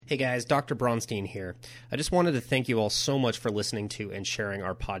Hey guys, Dr. Bronstein here. I just wanted to thank you all so much for listening to and sharing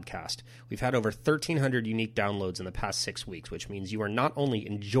our podcast. We've had over 1,300 unique downloads in the past 6 weeks, which means you are not only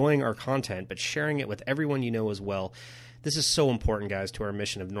enjoying our content, but sharing it with everyone you know as well. This is so important, guys, to our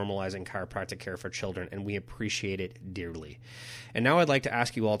mission of normalizing chiropractic care for children, and we appreciate it dearly. And now I'd like to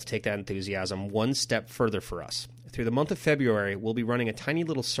ask you all to take that enthusiasm one step further for us. Through the month of February, we'll be running a tiny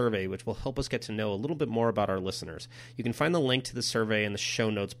little survey which will help us get to know a little bit more about our listeners. You can find the link to the survey in the show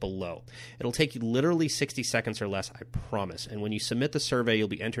notes below. It'll take you literally 60 seconds or less, I promise. And when you submit the survey, you'll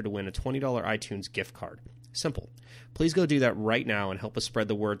be entered to win a $20 iTunes gift card. Simple. Please go do that right now and help us spread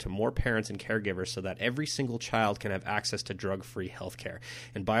the word to more parents and caregivers so that every single child can have access to drug-free healthcare.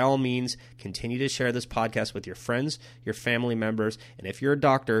 And by all means, continue to share this podcast with your friends, your family members, and if you're a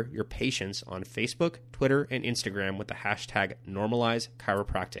doctor, your patients on Facebook, Twitter, and Instagram with the hashtag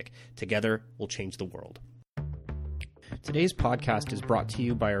 #NormalizeChiropractic. Together, we'll change the world. Today's podcast is brought to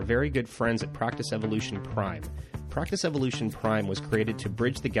you by our very good friends at Practice Evolution Prime. Practice Evolution Prime was created to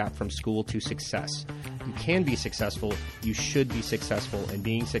bridge the gap from school to success. You can be successful, you should be successful, and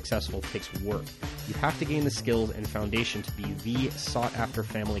being successful takes work. You have to gain the skills and foundation to be the sought-after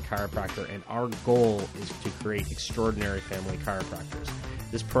family chiropractor, and our goal is to create extraordinary family chiropractors.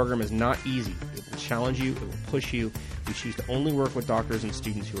 This program is not easy. It will challenge you, it will push you. We choose to only work with doctors and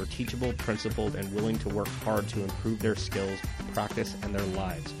students who are teachable, principled, and willing to work hard to improve their skills, practice, and their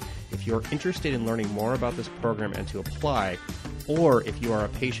lives. If you're interested in learning more about this program and to apply, or if you are a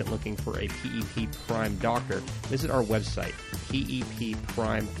patient looking for a PEP Prime doctor, visit our website,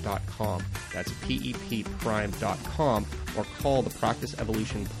 pepprime.com. That's pepprime.com, or call the Practice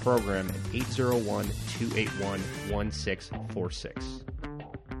Evolution Program at 801-281-1646.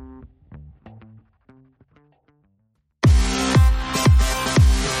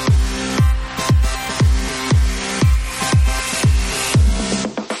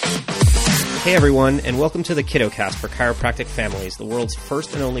 Hey everyone, and welcome to the KiddoCast for Chiropractic Families, the world's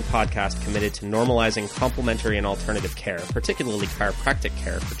first and only podcast committed to normalizing complementary and alternative care, particularly chiropractic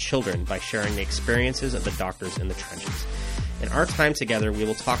care for children, by sharing the experiences of the doctors in the trenches. In our time together, we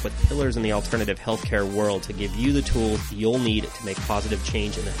will talk with pillars in the alternative healthcare world to give you the tools you'll need to make positive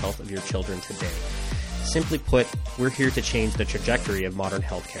change in the health of your children today. Simply put, we're here to change the trajectory of modern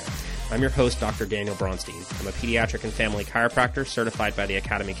healthcare. I'm your host, Dr. Daniel Bronstein. I'm a pediatric and family chiropractor certified by the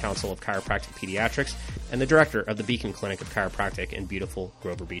Academy Council of Chiropractic Pediatrics and the director of the Beacon Clinic of Chiropractic in beautiful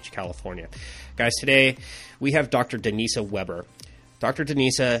Grover Beach, California. Guys, today we have Dr. Denisa Weber. Dr.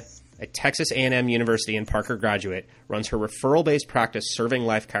 Denisa, a Texas A&M University and Parker graduate, runs her referral-based practice Serving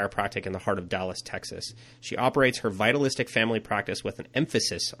Life Chiropractic in the heart of Dallas, Texas. She operates her vitalistic family practice with an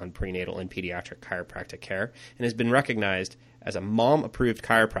emphasis on prenatal and pediatric chiropractic care and has been recognized as a mom-approved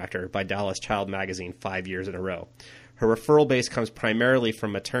chiropractor by Dallas Child Magazine 5 years in a row. Her referral base comes primarily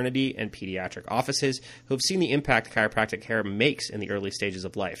from maternity and pediatric offices who have seen the impact chiropractic care makes in the early stages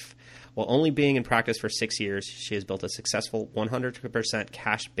of life. While only being in practice for 6 years, she has built a successful 100%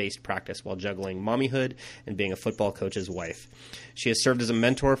 cash-based practice while juggling mommyhood and being a football coach's wife. She has served as a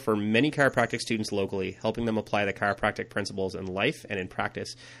mentor for many chiropractic students locally, helping them apply the chiropractic principles in life and in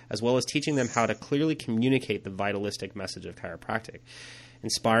practice, as well as teaching them how to clearly communicate the vitalistic message of chiropractic.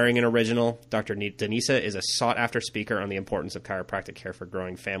 Inspiring and original, Dr. Denisa is a sought-after speaker on the importance of chiropractic care for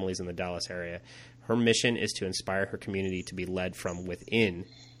growing families in the Dallas area. Her mission is to inspire her community to be led from within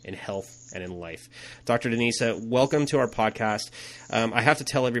in health and in life. Dr. Denisa, welcome to our podcast. I have to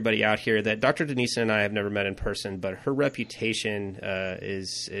tell everybody out here that Dr. Denisa and I have never met in person, but her reputation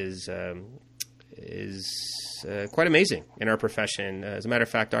is quite amazing in our profession. As a matter of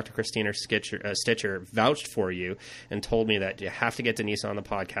fact, Dr. Christina Stitcher vouched for you and told me that you have to get Denisa on the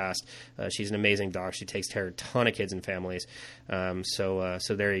podcast. She's an amazing doc. She takes care of a ton of kids and families. So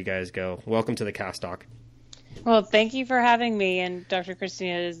there you guys go. Welcome to the cast, Doc. Well, thank you for having me, and Dr.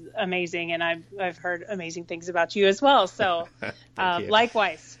 Christina is amazing, and I've heard amazing things about you as well. So,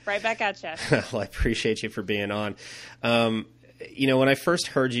 likewise, right back at you. Well, I appreciate you for being on. When I first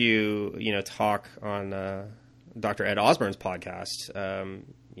heard you, talk on Dr. Ed Osborne's podcast,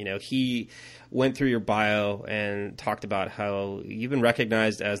 he went through your bio and talked about how you've been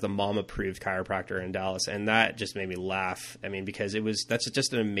recognized as the mom-approved chiropractor in Dallas, and that just made me laugh. I mean, because that's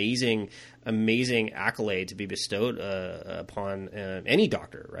just an amazing accolade to be bestowed upon any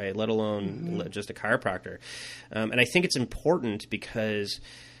doctor, right? Let alone just a chiropractor. And I think it's important because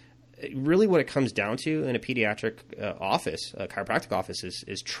really what it comes down to in a pediatric office, a chiropractic office,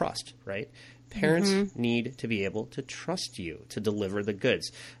 is trust, right? Parents need to be able to trust you to deliver the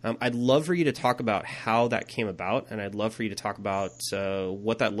goods. I'd love for you to talk about how that came about, and I'd love for you to talk about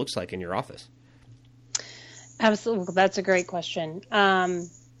what that looks like in your office. Absolutely. That's a great question.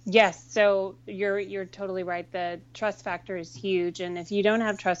 Yes, so you're totally right. The trust factor is huge, and if you don't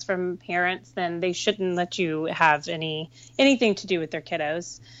have trust from parents, then they shouldn't let you have anything to do with their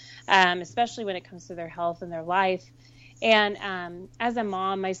kiddos, especially when it comes to their health and their life. And as a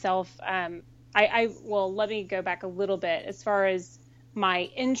mom myself, well, let me go back a little bit. As far as my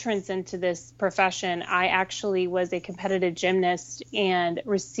entrance into this profession, I actually was a competitive gymnast and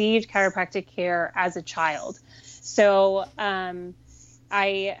received chiropractic care as a child. So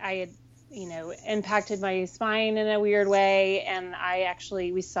I had, impacted my spine in a weird way. And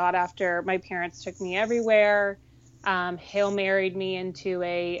we sought after, my parents took me everywhere, Hail Married me into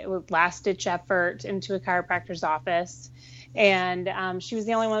a last ditch effort into a chiropractor's office. And she was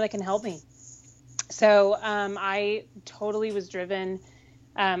the only one that can help me. So I totally was driven.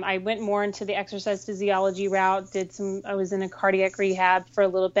 I went more into the exercise physiology route, I was in a cardiac rehab for a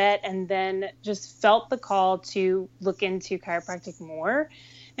little bit, and then just felt the call to look into chiropractic more.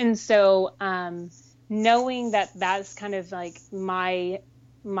 And so knowing that that's kind of like my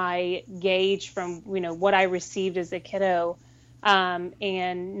gauge from, what I received as a kiddo,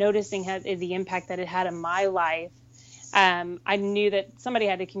 and noticing the impact that it had on my life, I knew that somebody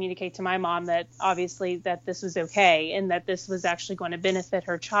had to communicate to my mom that obviously that this was okay and that this was actually going to benefit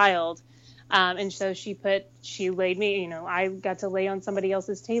her child. And so she laid me, I got to lay on somebody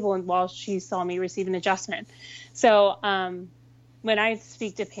else's table and while she saw me receive an adjustment. So when I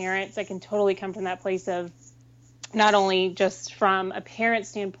speak to parents, I can totally come from that place of not only just from a parent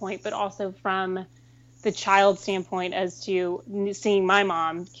standpoint, but also from the child standpoint as to seeing my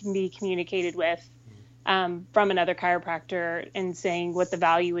mom can be communicated with from another chiropractor and saying what the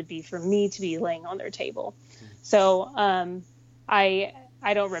value would be for me to be laying on their table. So I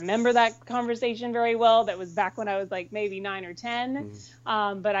don't remember that conversation very well. That was back when I was like maybe 9 or 10.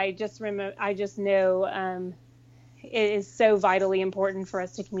 But I just know it is so vitally important for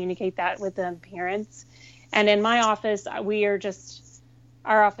us to communicate that with the parents. And in my office,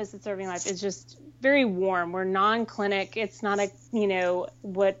 our office at Serving Life is just very warm. We're non-clinic. It's not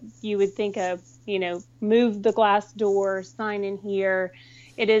what you would think of, move the glass door, sign in here.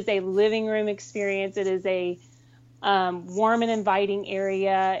 It is a living room experience. It is a warm and inviting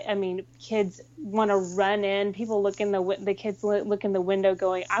area. I mean, kids want to run in. People look in the kids look in the window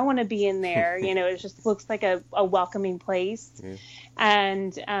going, I want to be in there. It just looks like a welcoming place. Yeah.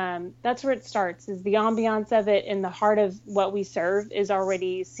 And that's where it starts, is the ambiance of it, and the heart of what we serve is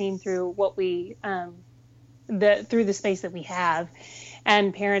already seen through what we, through the space that we have.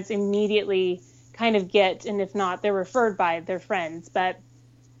 And parents immediately kind of get, and if not, they're referred by their friends, but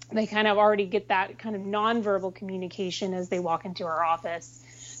they kind of already get that kind of nonverbal communication as they walk into our office.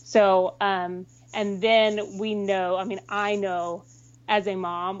 So, and then I know as a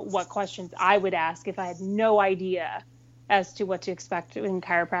mom what questions I would ask if I had no idea as to what to expect in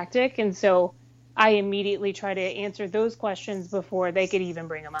chiropractic. And so I immediately try to answer those questions before they could even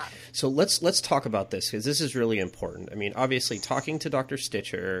bring them up. So let's talk about this, because this is really important. I mean, obviously talking to Dr.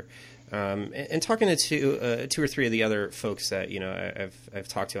 Stitcher, and talking to two or three of the other folks that I've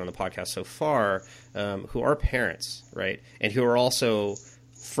talked to on the podcast so far, who are parents, right, and who are also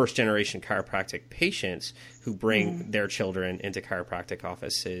first generation chiropractic patients who bring their children into chiropractic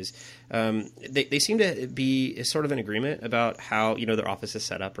offices. They seem to be sort of in agreement about how, their office is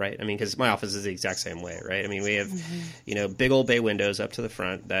set up, right? I mean, because my office is the exact same way, right? I mean, we have, big old bay windows up to the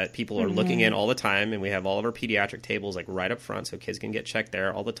front that people are looking in all the time. And we have all of our pediatric tables like right up front so kids can get checked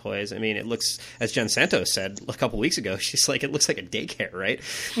there, all the toys. I mean, it looks, as Jen Santos said a couple weeks ago, she's like, it looks like a daycare, right?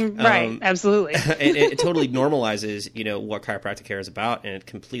 Right. Absolutely. it totally normalizes, what chiropractic care is about. And it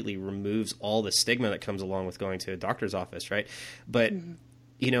completely removes all the stigma that comes along with going to a doctor's office, right? But,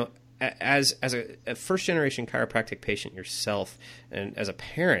 as a first generation chiropractic patient yourself, and as a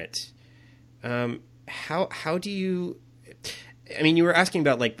parent, how do you? I mean, you were asking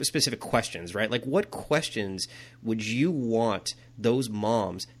about like specific questions, right? Like, what questions would you want those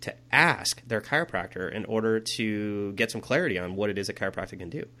moms to ask their chiropractor in order to get some clarity on what it is a chiropractic can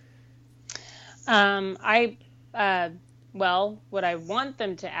do? Well, what I want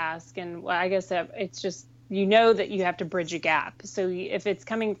them to ask, and I guess it's just, that you have to bridge a gap. So if it's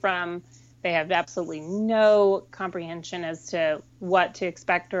coming from, they have absolutely no comprehension as to what to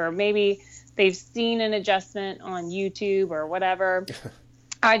expect, or maybe they've seen an adjustment on YouTube or whatever,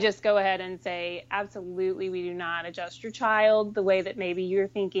 I just go ahead and say, absolutely, we do not adjust your child the way that maybe you're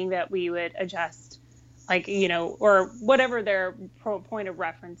thinking that we would adjust, like, or whatever their point of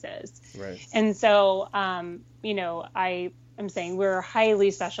reference is. Right. And so, I'm saying we're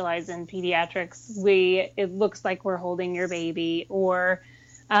highly specialized in pediatrics. It looks like we're holding your baby, or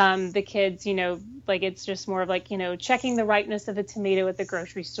the kids, like it's just more of like, checking the ripeness of a tomato at the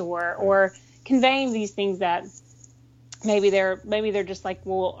grocery store, or conveying these things that maybe they're just like,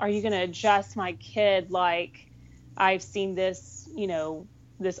 well, are you going to adjust my kid? Like, I've seen this,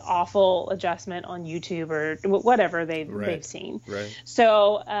 this awful adjustment on YouTube or whatever they've seen. Right.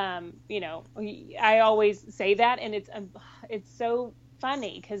 So, I always say that, and it's so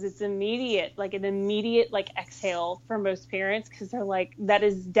funny because it's an immediate like exhale for most parents, because they're like, that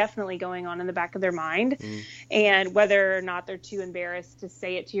is definitely going on in the back of their mind. And whether or not they're too embarrassed to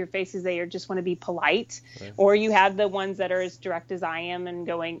say it to your face, is they just want to be polite. Right. Or you have the ones that are as direct as I am and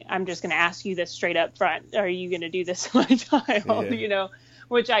going, I'm just going to ask you this straight up front. Are you going to do this to my child? Yeah.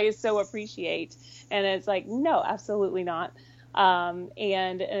 Which I so appreciate. And it's like, no, absolutely not. And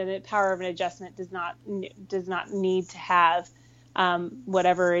the power of an adjustment does not need to have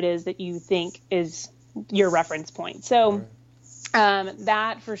whatever it is that you think is your reference point. So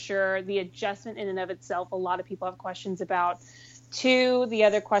that for sure, the adjustment in and of itself, a lot of people have questions about. Two, the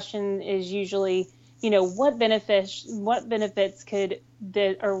other question is usually, what benefits could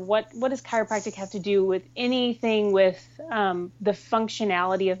what does chiropractic have to do with anything with the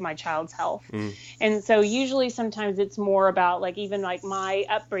functionality of my child's health? And so usually sometimes it's more about like, even like my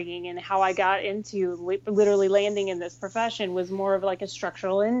upbringing and how I got into literally landing in this profession was more of like a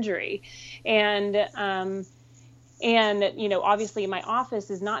structural injury. And obviously my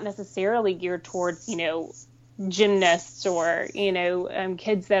office is not necessarily geared towards, gymnasts or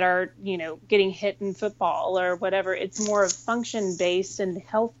kids that are getting hit in football or whatever. It's more of function based and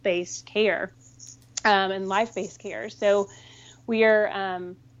health based care and life based care. So we are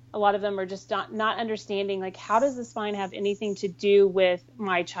a lot of them are just not understanding, like, how does the spine have anything to do with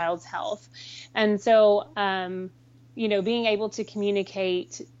my child's health? And so being able to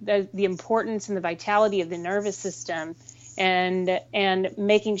communicate the importance and the vitality of the nervous system, and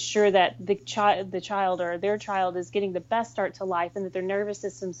making sure that the child or their child is getting the best start to life, and that their nervous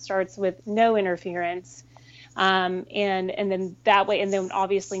system starts with no interference, and then that way, and then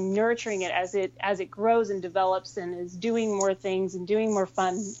obviously nurturing it as it grows and develops and is doing more things and doing more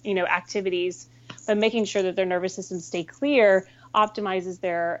fun activities, but making sure that their nervous system stay clear optimizes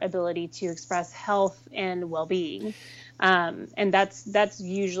their ability to express health and well-being. And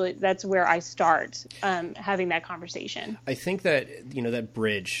that's where I start having that conversation. I think that, that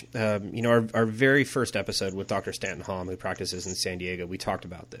bridge, our very first episode with Dr. Stanton Hom, who practices in San Diego, we talked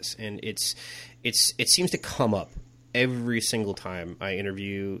about this, and it seems to come up every single time I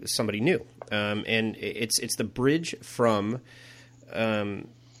interview somebody new. And it's the bridge from an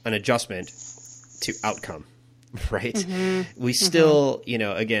adjustment to outcome. Right. Mm-hmm. We still,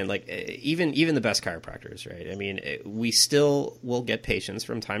 again, like even the best chiropractors, right? I mean, we still will get patients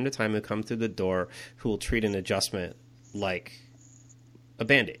from time to time who come through the door who will treat an adjustment like a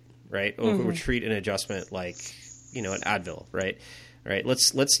Band-Aid, right? Or who will treat an adjustment like, an Advil, right? Right.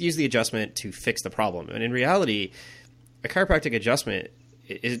 Let's use the adjustment to fix the problem. And in reality, a chiropractic adjustment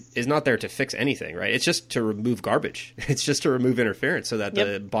is not there to fix anything, right? It's just to remove garbage. It's just to remove interference so that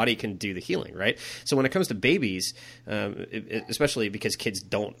the body can do the healing, right? So when it comes to babies, especially because kids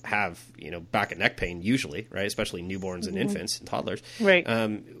don't have, back and neck pain usually, right? Especially newborns and infants and toddlers. Right.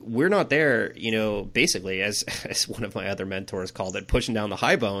 We're not there, basically as one of my other mentors called it, pushing down the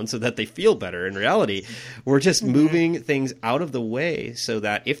high bone so that they feel better. In reality, we're just moving things out of the way so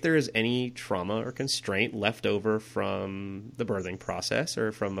that if there is any trauma or constraint left over from the birthing process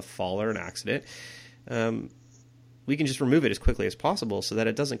or from a fall or an accident, we can just remove it as quickly as possible so that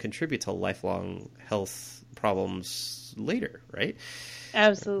it doesn't contribute to lifelong health problems later, right?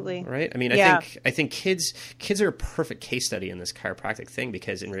 Absolutely. Right? I mean, I think kids are a perfect case study in this chiropractic thing,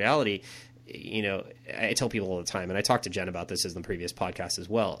 because in reality, I tell people all the time, and I talked to Jen about this in the previous podcast as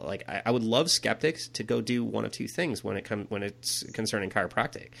well. Like, I would love skeptics to go do one of two things when it's concerning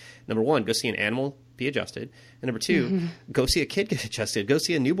chiropractic. Number one, go see an animal be adjusted, and number two, go see a kid get adjusted, go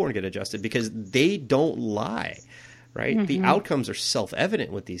see a newborn get adjusted, because they don't lie. Right? The outcomes are self-evident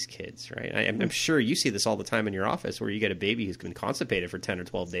with these kids, right? I'm sure you see this all the time in your office, where you get a baby who's been constipated for 10 or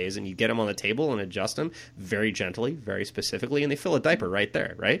 12 days, and you get them on the table and adjust them very gently, very specifically, and they fill a diaper right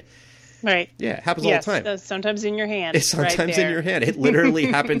there, right? Right. Yeah, it happens all the time. Sometimes in your hand. It's sometimes in your hand. It literally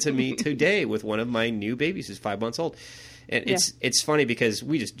happened to me today with one of my new babies who's 5 months old. And it's funny because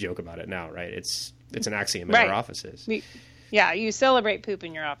we just joke about it now, right? It's an axiom in our offices. You celebrate poop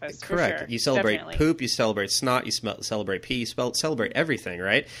in your office. Correct. For sure. You celebrate poop, you celebrate snot, you celebrate pee, you celebrate everything,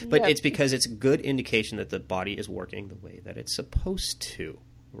 right? But it's because it's a good indication that the body is working the way that it's supposed to,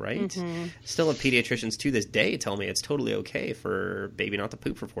 right? Still have pediatricians to this day tell me it's totally okay for baby not to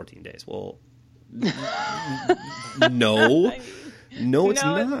poop for 14 days. Well, no. No, it's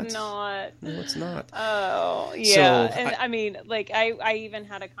no, not. It's not. No, it's not. Oh, yeah. So, And I mean, like, I even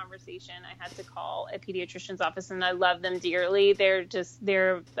had a conversation. I had to call a pediatrician's office, and I love them dearly.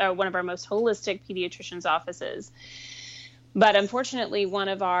 They're one of our most holistic pediatrician's offices. But unfortunately, one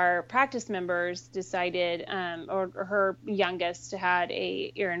of our practice members decided, or her youngest had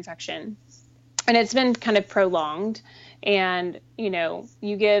a ear infection, and it's been kind of prolonged. And, you know,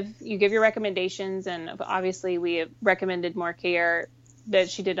 you give your recommendations, and obviously we have recommended more care, but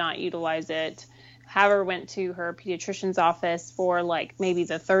she did not utilize it. However, went to her pediatrician's office for like maybe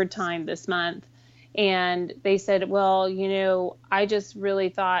the third time this month. And they said, well, you know, I just really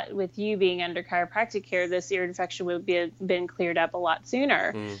thought with you being under chiropractic care, this ear infection would been cleared up a lot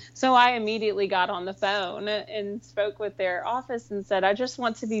sooner. So I immediately got on the phone and spoke with their office and said, I just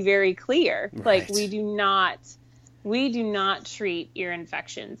want to be very clear. Right. Like, we do not treat ear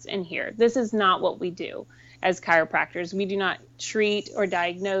infections in here. This is not what we do as chiropractors. We do not treat or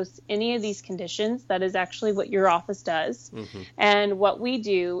diagnose any of these conditions. That is actually what your office does. And what we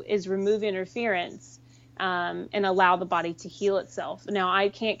do is remove interference and allow the body to heal itself. Now, I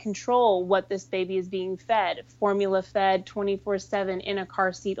can't control what this baby is being fed, formula fed 24/7 in a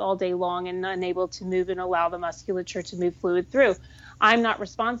car seat all day long and unable to move and allow the musculature to move fluid through. I'm not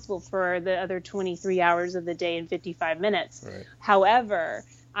responsible for the other 23 hours of the day and 55 minutes. Right. However,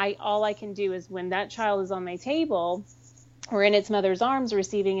 all I can do is when that child is on my table or in its mother's arms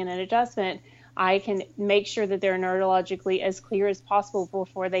receiving an adjustment, I can make sure that they're neurologically as clear as possible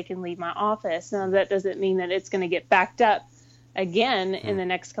before they can leave my office. Now, that doesn't mean that it's going to get backed up again in the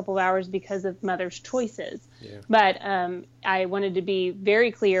next couple of hours because of mother's choices. Yeah. But I wanted to be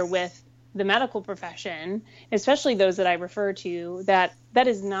very clear with the medical profession, especially those that I refer to, that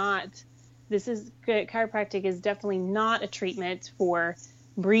is not, chiropractic is definitely not a treatment for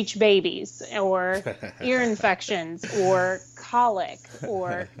breech babies or ear infections or colic,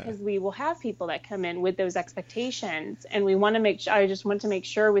 or because we will have people that come in with those expectations. And I just want to make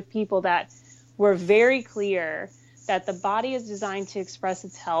sure with people that we're very clear that the body is designed to express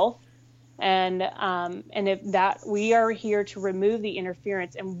its health. And if that, we are here to remove the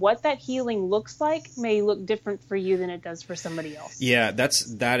interference, and what that healing looks like may look different for you than it does for somebody else. Yeah,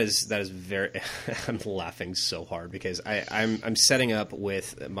 that is very. I'm laughing so hard because I'm setting up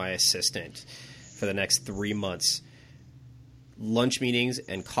with my assistant for the next 3 months, lunch meetings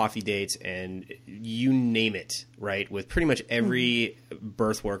and coffee dates and you name it, right, with pretty much every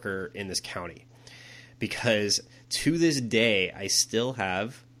birth worker in this county, because to this day I still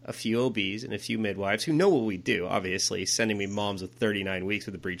have a few OBs and a few midwives who know what we do, obviously, sending me moms with 39 weeks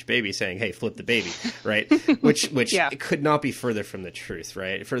with a breech baby saying, hey, flip the baby, right? Which yeah. Could not be further from the truth,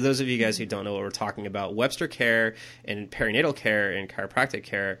 right? For those of you guys who don't know what we're talking about, Webster care and perinatal care and chiropractic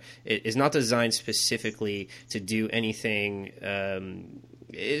care is not designed specifically to do anything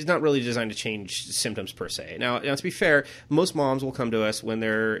is not really designed to change symptoms per se. Now, to be fair, most moms will come to us when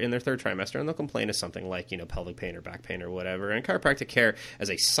they're in their third trimester and they'll complain of something like, pelvic pain or back pain or whatever. And chiropractic care as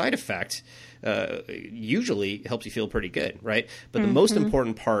a side effect usually helps you feel pretty good, right? But the most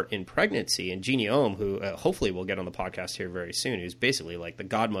important part in pregnancy, and Jeannie Ohm, who hopefully we'll get on the podcast here very soon, who's basically like the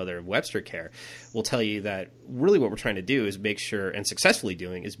godmother of Webster care, will tell you that really what we're trying to do is make sure, and successfully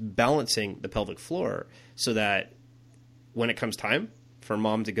doing, is balancing the pelvic floor so that when it comes time for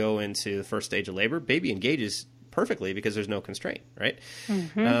mom to go into the first stage of labor, baby engages perfectly because there's no constraint, right?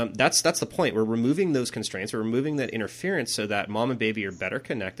 That's the point. We're removing those constraints. We're removing that interference so that mom and baby are better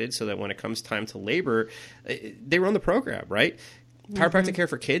connected, so that when it comes time to labor, they run the program, right? Chiropractic care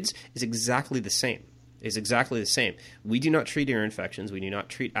for kids is exactly the same. We do not treat ear infections. We do not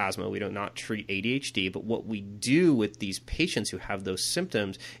treat asthma. We do not treat ADHD. But what we do with these patients who have those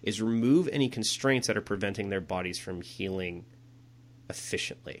symptoms is remove any constraints that are preventing their bodies from healing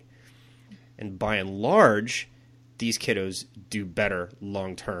efficiently. And by and large, these kiddos do better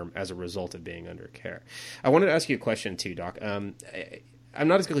long term as a result of being under care. I wanted to ask you a question too, Doc. I'm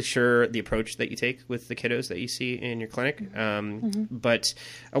not exactly sure the approach that you take with the kiddos that you see in your clinic, but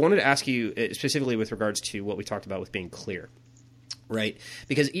I wanted to ask you specifically with regards to what we talked about with being clear. Right,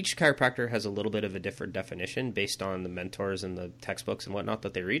 because each chiropractor has a little bit of a different definition based on the mentors and the textbooks and whatnot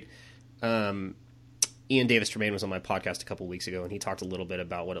that they read. Ian Davis Tremaine was on my podcast a couple weeks ago, and he talked a little bit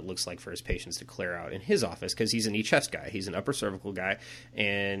about what it looks like for his patients to clear out in his office, because he's an E-chest guy. He's an upper cervical guy,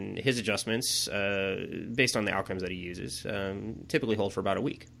 and his adjustments, based on the outcomes that he uses, typically hold for about a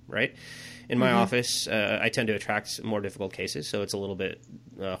week, right? In my office, I tend to attract more difficult cases, so it's a little bit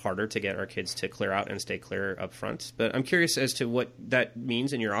harder to get our kids to clear out and stay clear up front. But I'm curious as to what that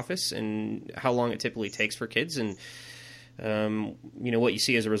means in your office and how long it typically takes for kids and, what you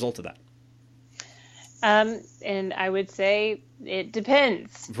see as a result of that. And I would say it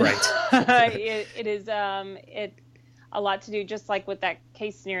depends. Right. It is a lot to do, just like with that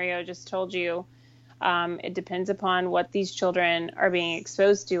case scenario I just told you. It depends upon what these children are being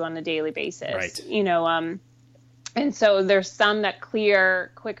exposed to on a daily basis. Right. And so there's some that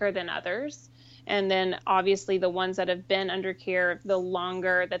clear quicker than others. And then obviously the ones that have been under care, the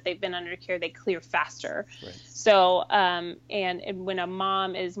longer that they've been under care, they clear faster. Right. So, and when a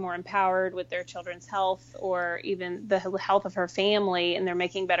mom is more empowered with their children's health, or even the health of her family, and they're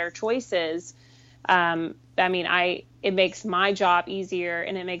making better choices, it makes my job easier,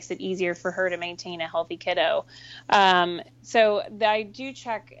 and it makes it easier for her to maintain a healthy kiddo. So I do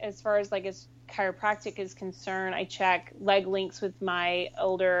check, as far as chiropractic is concerned, I check leg lengths with my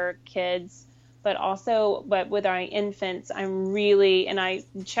older kids, but with our infants, I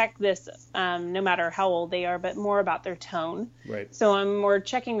check this no matter how old they are, but more about their tone. Right. So I'm more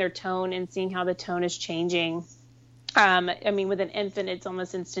checking their tone and seeing how the tone is changing. With an infant, it's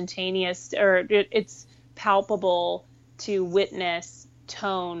almost instantaneous, or it's palpable to witness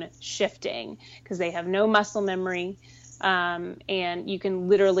tone shifting, because they have no muscle memory. And you can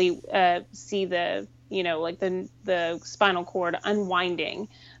literally see the spinal cord unwinding,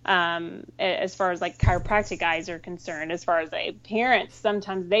 as far as chiropractic eyes are concerned. As far as parents,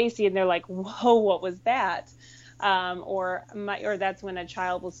 sometimes they see it and they're like, whoa, what was that? Or that's when a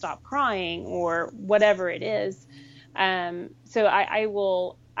child will stop crying, or whatever it is. So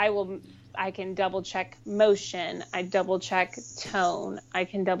I can double check motion. I double check tone. I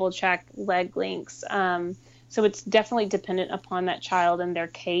can double check leg lengths. So it's definitely dependent upon that child and their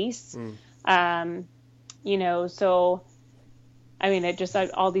case. It just,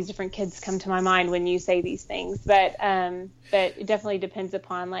 all these different kids come to my mind when you say these things, but it definitely depends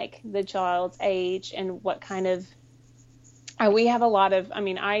upon the child's age and what kind of, we have a lot of,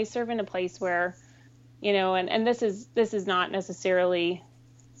 I serve in a place where, and this is not necessarily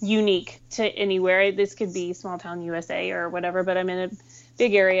unique to anywhere. This could be small town USA or whatever, but I'm in a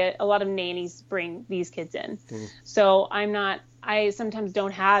big area. A lot of nannies bring these kids in. So I sometimes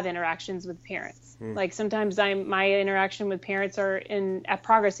don't have interactions with parents. Sometimes my interaction with parents are at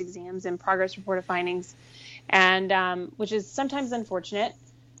progress exams and progress reported findings, and which is sometimes unfortunate.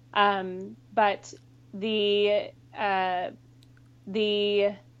 But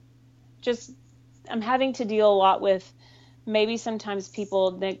I'm having to deal a lot with maybe sometimes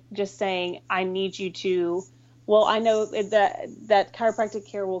people just saying, I need you to, well, I know that chiropractic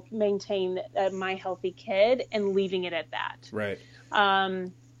care will maintain my healthy kid, and leaving it at that. Right.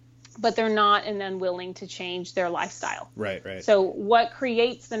 But they're not and unwilling to change their lifestyle. Right. So what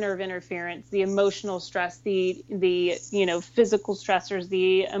creates the nerve interference, the emotional stress, the physical stressors,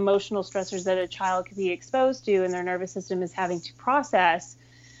 the emotional stressors that a child could be exposed to and their nervous system is having to process,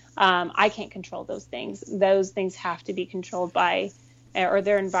 I can't control those things. Those things have to be controlled by, or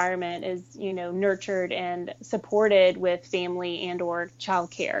their environment is, nurtured and supported with family and or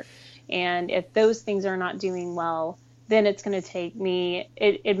child care. And if those things are not doing well, then it's going to take me,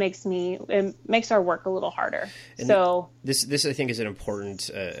 it makes our work a little harder. And so this I think is an important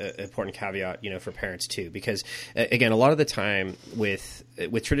caveat, for parents too, because again, a lot of the time with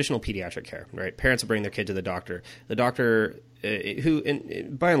traditional pediatric care, right? Parents will bring their kid to the doctor. The doctor, who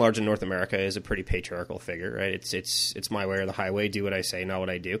by and large in North America is a pretty patriarchal figure, right? It's my way or the highway. Do what I say, not what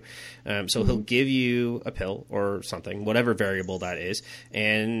I do. So he'll give you a pill or something, whatever variable that is,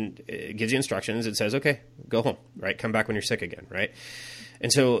 and it gives you instructions. It says, okay, go home, right? Come back when you're sick again, right?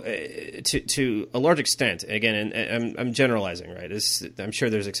 And so to a large extent, again, and I'm generalizing, right? I'm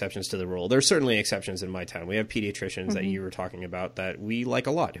sure there's exceptions to the rule. There's certainly exceptions in my town. We have pediatricians that you were talking about that we like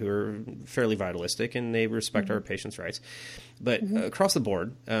a lot, who are fairly vitalistic, and they respect our patients' rights. But across the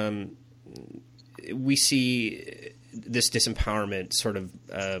board, we see this disempowerment sort of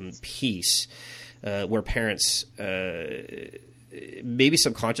piece where parents maybe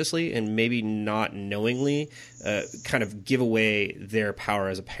subconsciously and maybe not knowingly kind of give away their power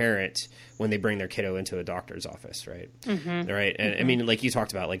as a parent when they bring their kiddo into a doctor's office, right? Right. And like you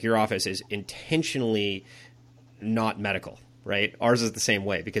talked about, like your office is intentionally not medical, right? Ours is the same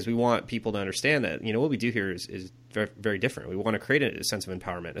way, because we want people to understand that, what we do here is very, very different. We want to create a sense of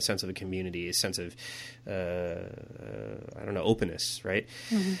empowerment, a sense of a community, a sense of, openness, right?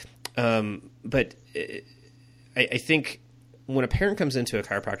 But I think when a parent comes into a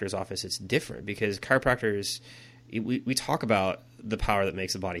chiropractor's office, it's different, because chiropractors, we talk about the power that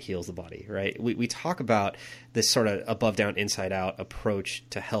makes the body heals the body, right? We talk about this sort of above down, inside out approach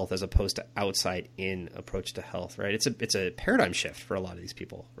to health as opposed to outside in approach to health, right? It's a paradigm shift for a lot of these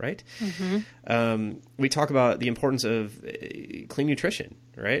people, right? We talk about the importance of clean nutrition,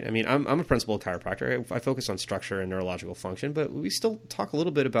 right? I mean, I'm a principal chiropractor. I focus on structure and neurological function, but we still talk a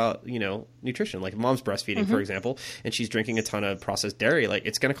little bit about, nutrition. Like if mom's breastfeeding, for example, and she's drinking a ton of processed dairy, like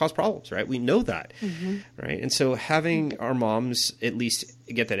it's going to cause problems, right? We know that, right? And so having our moms at least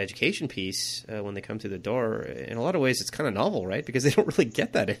get that education piece when they come through the door, in a lot of ways, it's kind of novel, right? Because they don't really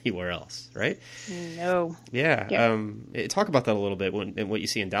get that anywhere else, right? No. Yeah. Talk about that a little bit and what you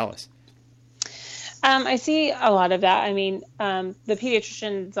see in Dallas. I see a lot of that. I mean, the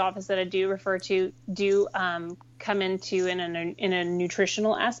pediatrician's office that I do refer to do come into in a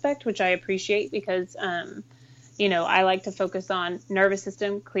nutritional aspect, which I appreciate because, I like to focus on nervous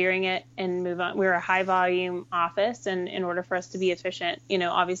system, clearing it, and move on. We're a high volume office, and in order for us to be efficient,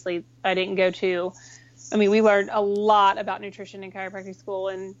 obviously I didn't go to. I mean, we learned a lot about nutrition in chiropractic school,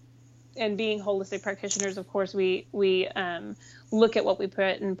 and being holistic practitioners, of course, we look at what we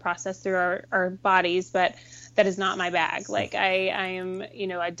put and process through our bodies, but that is not my bag. Like I am,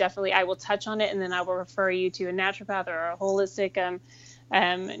 I will touch on it, and then I will refer you to a naturopath or a holistic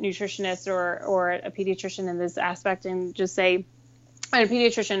nutritionist or a pediatrician in this aspect, and just say, and a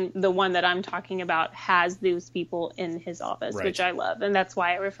pediatrician, the one that I'm talking about, has those people in his office, right, which I love, and that's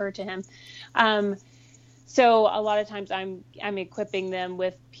why I refer to him. So a lot of times I'm equipping them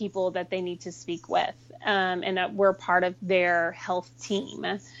with people that they need to speak with, and that we're part of their health team,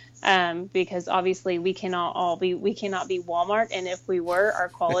 because obviously we cannot be Walmart, and if we were, our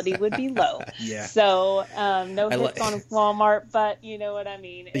quality would be low. Yeah. So no hits on Walmart, but you know what I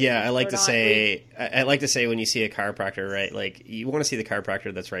mean. Yeah, I like to say when you see a chiropractor, right? Like you want to see the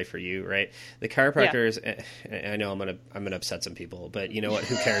chiropractor that's right for you, right? The chiropractors. Yeah. I know I'm gonna upset some people, but you know what?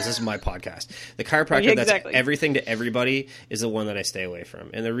 Who cares? This is my podcast. The chiropractor that's everything to everybody is the one that I stay away from,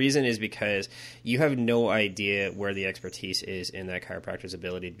 and the reason is because you have no idea where the expertise is in that chiropractor's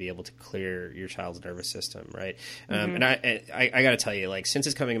ability to be able to clear your child's nervous system, right? And I got to tell you, like, since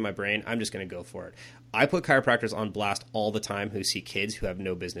it's coming in my brain, I'm just going to go for it. I put chiropractors on blast all the time who see kids who have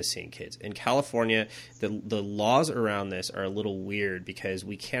no business seeing kids. In California, the laws around this are a little weird because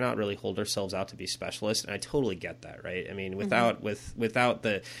we cannot really hold ourselves out to be specialists, and I totally get that, right? I mean, without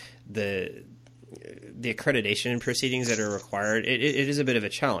the accreditation proceedings that are required, it is a bit of a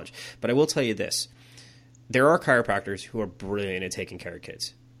challenge. But I will tell you this. There are chiropractors who are brilliant at taking care of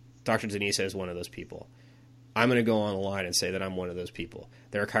kids. Dr. Denisa is one of those people. I'm going to go on the line and say that I'm one of those people.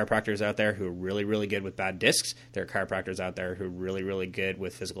 There are chiropractors out there who are really, really good with bad discs. There are chiropractors out there who are really, really good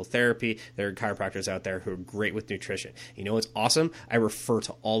with physical therapy. There are chiropractors out there who are great with nutrition. You know what's awesome? I refer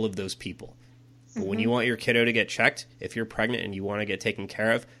to all of those people. But when you want your kiddo to get checked, if you're pregnant and you want to get taken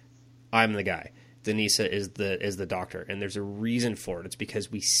care of, I'm the guy. Denisa is the doctor, and there's a reason for it. It's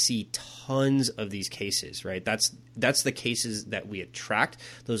because we see tons of these cases, right? That's the cases that we attract.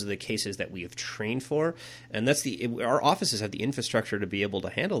 Those are the cases that we have trained for, and our offices have the infrastructure to be able to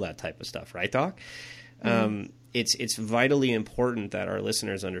handle that type of stuff, right, Doc? It's vitally important that our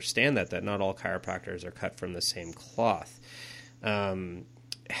listeners understand that not all chiropractors are cut from the same cloth.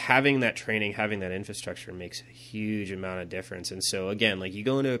 Having that training, having that infrastructure makes a huge amount of difference. And so, again, like you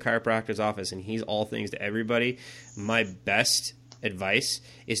go into a chiropractor's office and he's all things to everybody, my best advice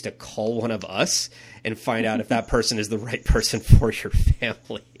is to call one of us and find out if that person is the right person for your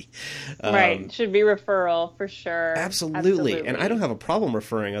family. Right. Should be referral for sure. Absolutely. And I don't have a problem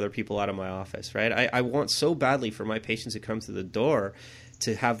referring other people out of my office, right? I want so badly for my patients who come through the door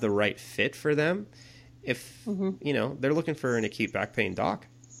to have the right fit for them. If, they're looking for an acute back pain doc,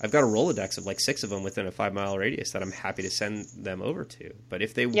 I've got a Rolodex of like 6 of them within a 5-mile radius that I'm happy to send them over to. But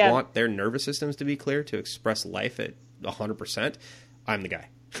if they want their nervous systems to be clear to express life at 100%, I'm the guy.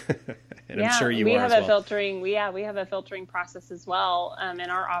 And I'm sure you are as well. We have a filtering process as well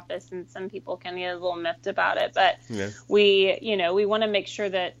in our office, and some people can get a little miffed about it. But we want to make sure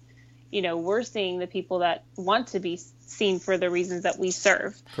that, we're seeing the people that want to be seen for the reasons that we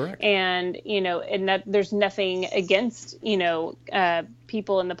serve. Correct. And, and that there's nothing against,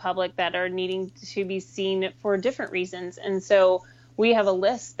 people in the public that are needing to be seen for different reasons. And so we have a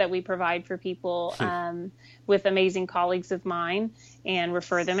list that we provide for people with amazing colleagues of mine and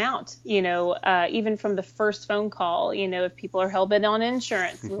refer them out, even from the first phone call, if people are hell-bent on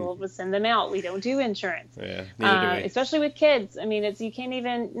insurance, we'll send them out. We don't do insurance, especially with kids. I mean, you can't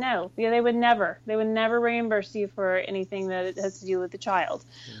even know. They would never reimburse you for anything that has to do with the child.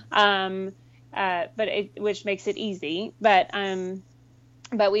 Which makes it easy. But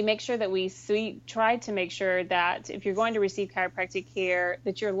But we make sure that we try to make sure that if you're going to receive chiropractic care,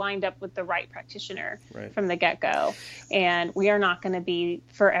 that you're lined up with the right practitioner from the get-go. And we are not going to be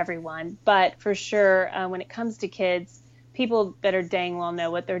for everyone, but for sure, when it comes to kids, people better dang well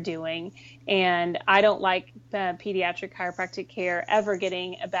know what they're doing. And I don't like pediatric chiropractic care ever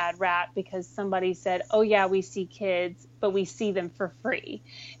getting a bad rap because somebody said, oh yeah, we see kids, but we see them for free.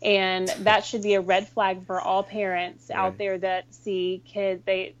 And that should be a red flag for all parents out there that see kids,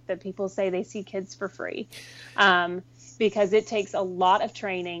 that people say they see kids for free. Because it takes a lot of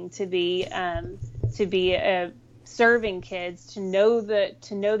training to be serving kids, to know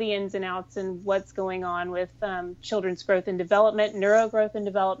the ins and outs and what's going on with children's growth and development, neuro growth and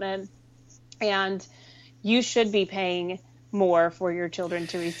development. And you should be paying more for your children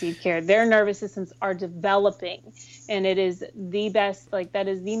to receive care. Their nervous systems are developing, and it is the best, that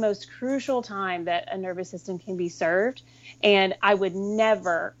is the most crucial time that a nervous system can be served. And I would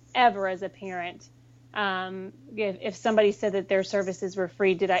never, ever as a parent, if somebody said that their services were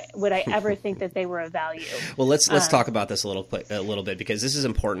free, would I ever think that they were of value? Well, let's talk about this a little bit, because this is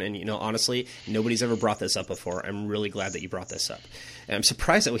important. And, honestly, nobody's ever brought this up before. I'm really glad that you brought this up. And I'm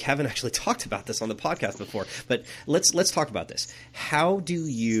surprised that we haven't actually talked about this on the podcast before, but let's talk about this. How do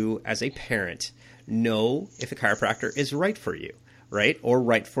you, as a parent, know if a chiropractor is right for you? Right? Or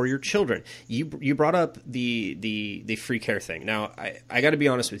right for your children. You brought up the free care thing. Now, I got to be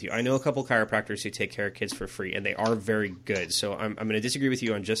honest with you. I know a couple chiropractors who take care of kids for free, and they are very good. So I'm going to disagree with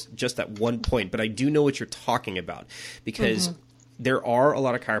you on just that one point, but I do know what you're talking about, because there are a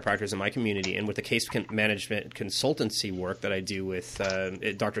lot of chiropractors in my community, and with the case management consultancy work that I do with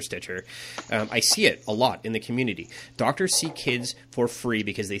Dr. Stitcher, I see it a lot in the community. Doctors see kids for free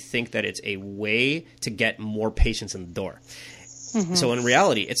because they think that it's a way to get more patients in the door. So in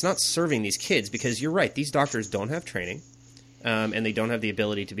reality, it's not serving these kids, because you're right. These doctors don't have training, and they don't have the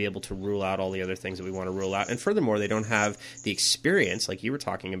ability to be able to rule out all the other things that we want to rule out. And furthermore, they don't have the experience, like you were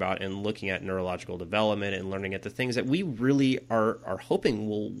talking about, in looking at neurological development and learning at the things that we really are hoping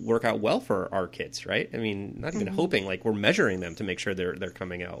will work out well for our kids, right? I mean, not even hoping, like we're measuring them to make sure they're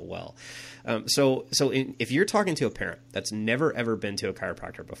coming out well. If you're talking to a parent that's never, ever been to a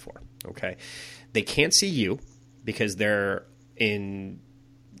chiropractor before, okay, they can't see you because they're in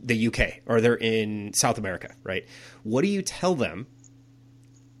the UK or they're in South America, right? What do you tell them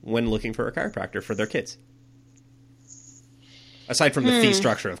when looking for a chiropractor for their kids? Aside from the fee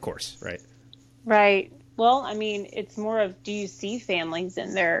structure, of course, right? Right. Well, I mean, it's more of, do you see families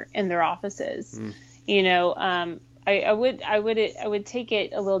in their offices? I would take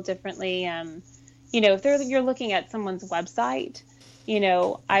it a little differently. If you're looking at someone's website,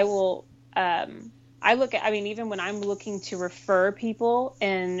 I will. Even when I'm looking to refer people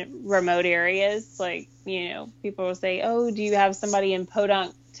in remote areas, people will say, oh, do you have somebody in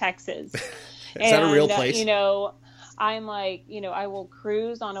Podunk, Texas? Is that a real place? I'm like, I will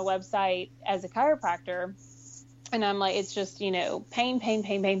cruise on a website as a chiropractor, and I'm like, it's just, pain.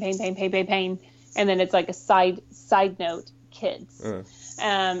 And then it's like a side note, kids.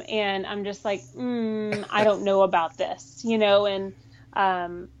 And I'm just like, I don't know about this,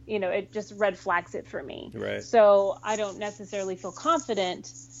 it just red flags it for me. Right. So I don't necessarily feel confident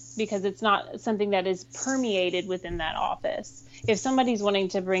because it's not something that is permeated within that office. If somebody's wanting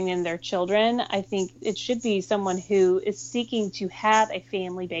to bring in their children, I think it should be someone who is seeking to have a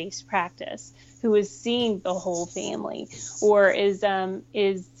family-based practice, who is seeing the whole family, or it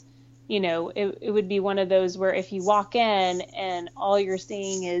would be one of those where if you walk in and all you're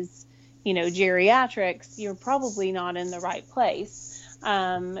seeing is, geriatrics, you're probably not in the right place.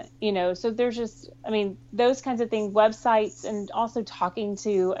 So there's just, those kinds of things, websites, and also talking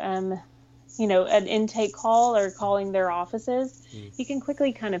to, an intake call or calling their offices, you can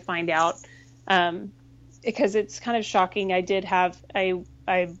quickly kind of find out, because it's kind of shocking.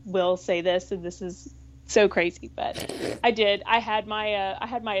 I will say this, and this is so crazy, but I had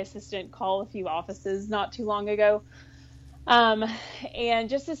my assistant call a few offices not too long ago. And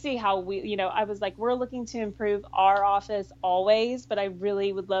just to see how I was like, we're looking to improve our office always, but I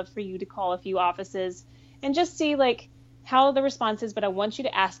really would love for you to call a few offices and just see how the response is, but I want you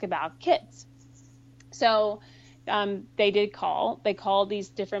to ask about kids. So, they did call. They called these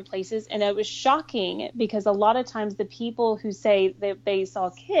different places, and it was shocking because a lot of times the people who say that they saw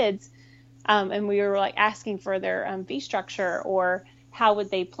kids, and we were asking for their fee structure or how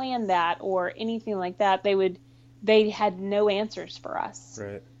would they plan that or anything like that, they had no answers for us.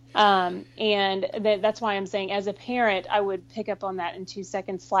 Right. And that's why I'm saying, as a parent, I would pick up on that in 2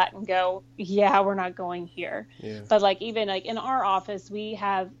 seconds flat and go, yeah, we're not going here. Yeah. But even in our office, we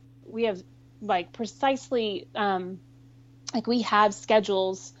have precisely like we have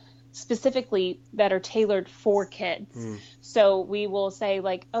schedules specifically that are tailored for kids. So we will say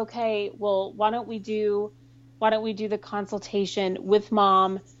like, okay, well, why don't we do the consultation with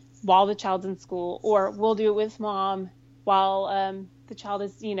mom while the child's in school, or we'll do it with mom while the child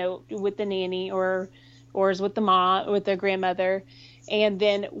is, with the nanny or is with the mom, with the grandmother. And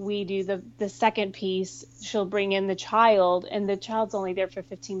then we do the second piece. She'll bring in the child, and the child's only there for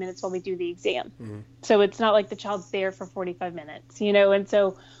 15 minutes while we do the exam. So it's not like the child's there for 45 minutes, and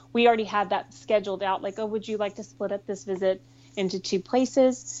so we already had that scheduled out, like, oh, would you like to split up this visit into 2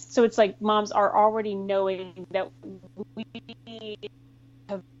 places? So it's like moms are already knowing that we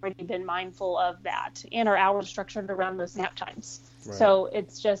have already been mindful of that, and our hours structured around those nap times. Right. So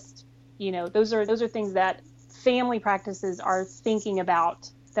it's just, those are things that family practices are thinking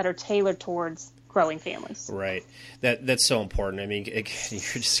about that are tailored towards growing families. Right. That's so important. I mean, you're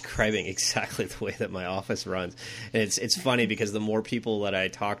describing exactly the way that my office runs. And it's funny because the more people that I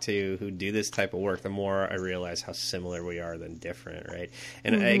talk to who do this type of work, the more I realize how similar we are than different, right?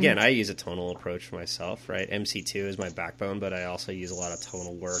 And again, I use a tonal approach for myself, right? MC2 is my backbone, but I also use a lot of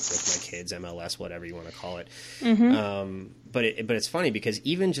tonal work with my kids, MLS, whatever you want to call it. But it's funny because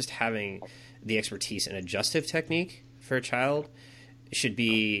even just having the expertise in adjustive technique for a child should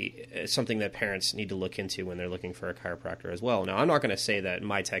be something that parents need to look into when they're looking for a chiropractor as well. Now, I'm not going to say that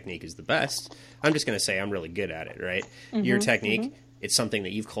my technique is the best. I'm just going to say I'm really good at it, right? Your technique, it's something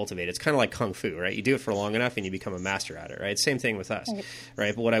that you've cultivated. It's kind of like Kung Fu, right? You do it for long enough and you become a master at it, right? Same thing with us,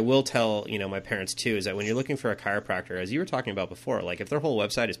 right? But what I will tell, my parents too, is that when you're looking for a chiropractor, as you were talking about before, like if their whole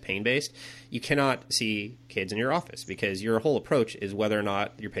website is pain-based, you cannot see kids in your office because your whole approach is whether or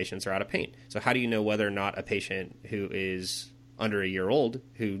not your patients are out of pain. So how do you know whether or not a patient who is under a year old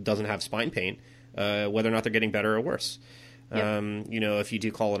who doesn't have spine pain, whether or not they're getting better or worse? If you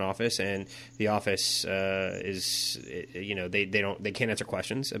do call an office and the office is, they can't answer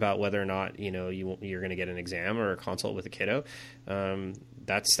questions about whether or not, you're going to get an exam or a consult with a kiddo.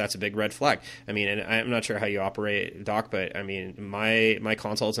 That's a big red flag. I mean, and I'm not sure how you operate, Doc, but I mean, my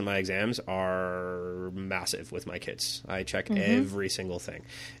consults and my exams are massive with my kids. I check every single thing,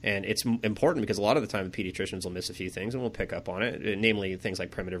 and it's important because a lot of the time the pediatricians will miss a few things and we'll pick up on it, namely things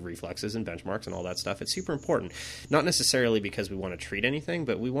like primitive reflexes and benchmarks and all that stuff. It's super important, not necessarily because we want to treat anything,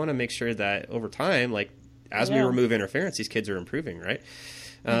 but we want to make sure that over time, like as we remove interference, these kids are improving, right?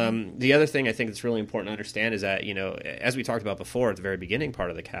 The other thing I think that's really important to understand is that, as we talked about before at the very beginning part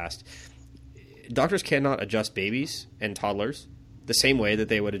of the cast, doctors cannot adjust babies and toddlers the same way that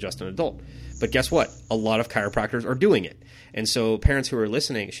they would adjust an adult. But guess what? A lot of chiropractors are doing it. And so parents who are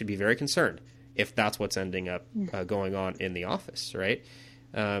listening should be very concerned if that's what's ending up going on in the office, right?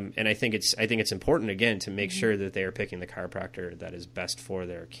 And I think it's important, again, to make sure that they are picking the chiropractor that is best for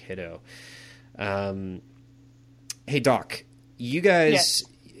their kiddo. Hey, Doc, you guys,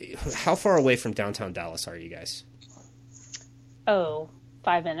 how far away from downtown Dallas are you guys?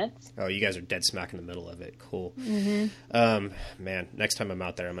 5 minutes. Oh, you guys are dead smack in the middle of it. Cool. Man, next time I'm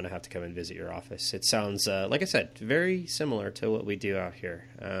out there, I'm going to have to come and visit your office. It sounds, like I said, very similar to what we do out here.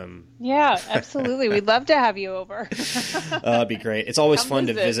 Yeah, absolutely. We'd love to have you over. It'd be great. It's always fun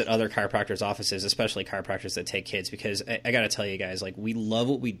to visit other chiropractors' offices, especially chiropractors that take kids, because I got to tell you guys, like, we love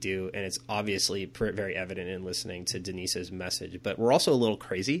what we do, and it's obviously very evident in listening to Denise's message, but we're also a little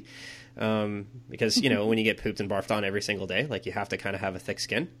crazy. Because, when you get pooped and barfed on every single day, like you have to kind of have a thick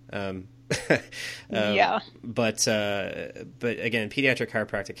skin. Yeah. But again, pediatric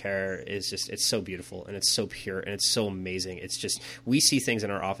chiropractic care is it's so beautiful and it's so pure and it's so amazing. It's just, we see things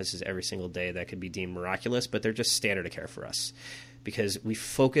in our offices every single day that could be deemed miraculous, but they're just standard of care for us because we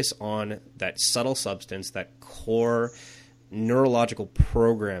focus on that subtle substance, that core neurological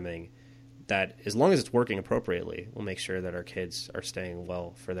programming that, as long as it's working appropriately, we'll make sure that our kids are staying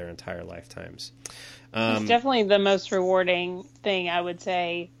well for their entire lifetimes. It's definitely the most rewarding thing, I would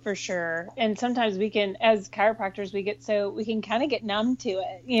say, for sure. And sometimes we can, as chiropractors, we can kind of get numb to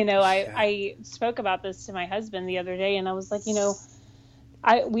it. I spoke about this to my husband the other day, and I was like,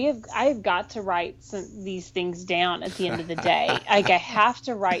 I've got to write these things down at the end of the day. Like I have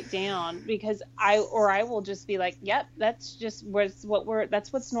to write down because I will just be like, yep, that's just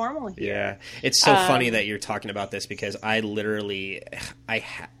that's what's normal here. Yeah. It's so funny that you're talking about this because I literally, I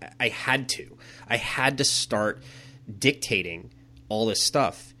had to start dictating all this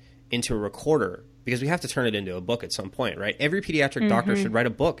stuff into a recorder because we have to turn it into a book at some point, right? Every pediatric doctor should write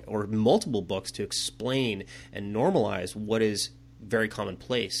a book or multiple books to explain and normalize what is very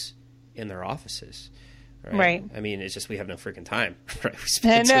commonplace in their offices. Right. I mean, it's just we have no freaking time, right? We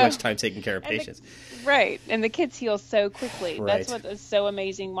spend too much time taking care of patients. And the kids heal so quickly. Right. That's what is so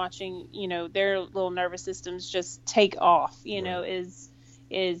amazing watching, their little nervous systems just take off, is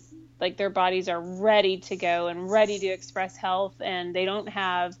like their bodies are ready to go and ready to express health, and they don't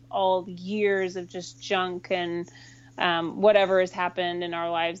have all the years of just junk and whatever has happened in our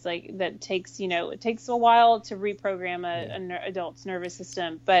lives. Like that takes, it takes a while to reprogram an adult's nervous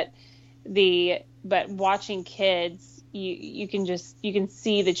system, but watching kids, you can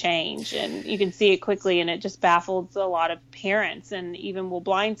see the change, and you can see it quickly, and it just baffles a lot of parents, and even will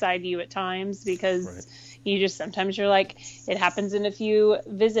blindside you at times, because sometimes you're like, it happens in a few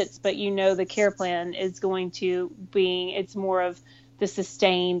visits, but the care plan is going to be, it's more of the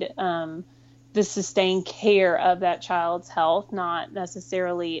sustained care of that child's health, not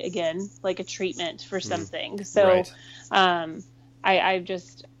necessarily, again, like a treatment for something. So,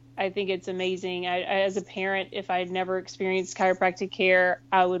 I think it's amazing. As a parent, if I'd never experienced chiropractic care,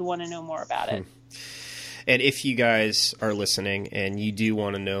 I would want to know more about it. And if you guys are listening and you do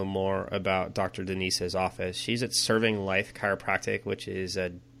want to know more about Dr. Denise's office, she's at Serving Life Chiropractic, which is a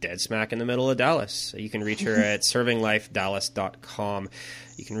dead smack in the middle of Dallas. You can reach her at servinglifedallas.com.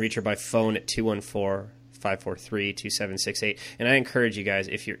 You can reach her by phone at 214-543-2768. And I encourage you guys,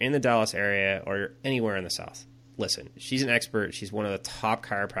 if you're in the Dallas area or you're anywhere in the South, listen, she's an expert. She's one of the top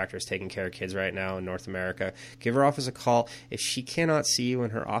chiropractors taking care of kids right now in North America. Give her office a call. If she cannot see you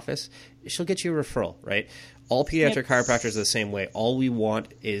in her office, she'll get you a referral, right? All pediatric chiropractors are the same way. All we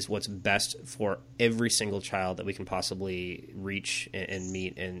want is what's best for every single child that we can possibly reach and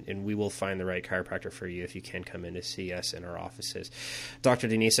meet, and we will find the right chiropractor for you if you can come in to see us in our offices. Dr.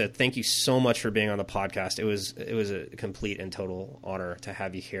 Denise, thank you so much for being on the podcast. It was a complete and total honor to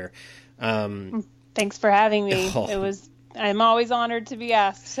have you here. Thanks for having me. I'm always honored to be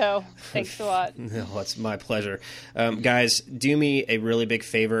asked, so thanks a lot. No, it's my pleasure. Guys, do me a really big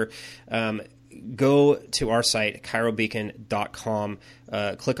favor. Go to our site, chirobeacon.com,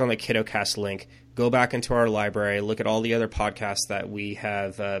 click on the KiddoCast link, go back into our library, look at all the other podcasts that we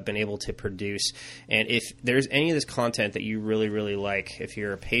have been able to produce. And if there's any of this content that you really, really like, if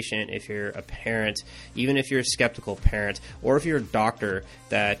you're a patient, if you're a parent, even if you're a skeptical parent, or if you're a doctor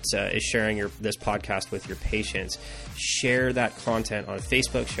that is sharing this podcast with your patients, share that content on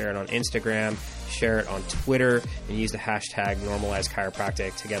Facebook, share it on Instagram, share it on Twitter, and use the hashtag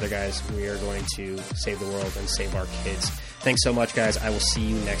 #NormalizeChiropractic. Together, guys, we are going to save the world and save our kids. Thanks so much, guys. I will see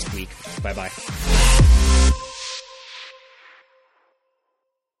you next week. Bye-bye.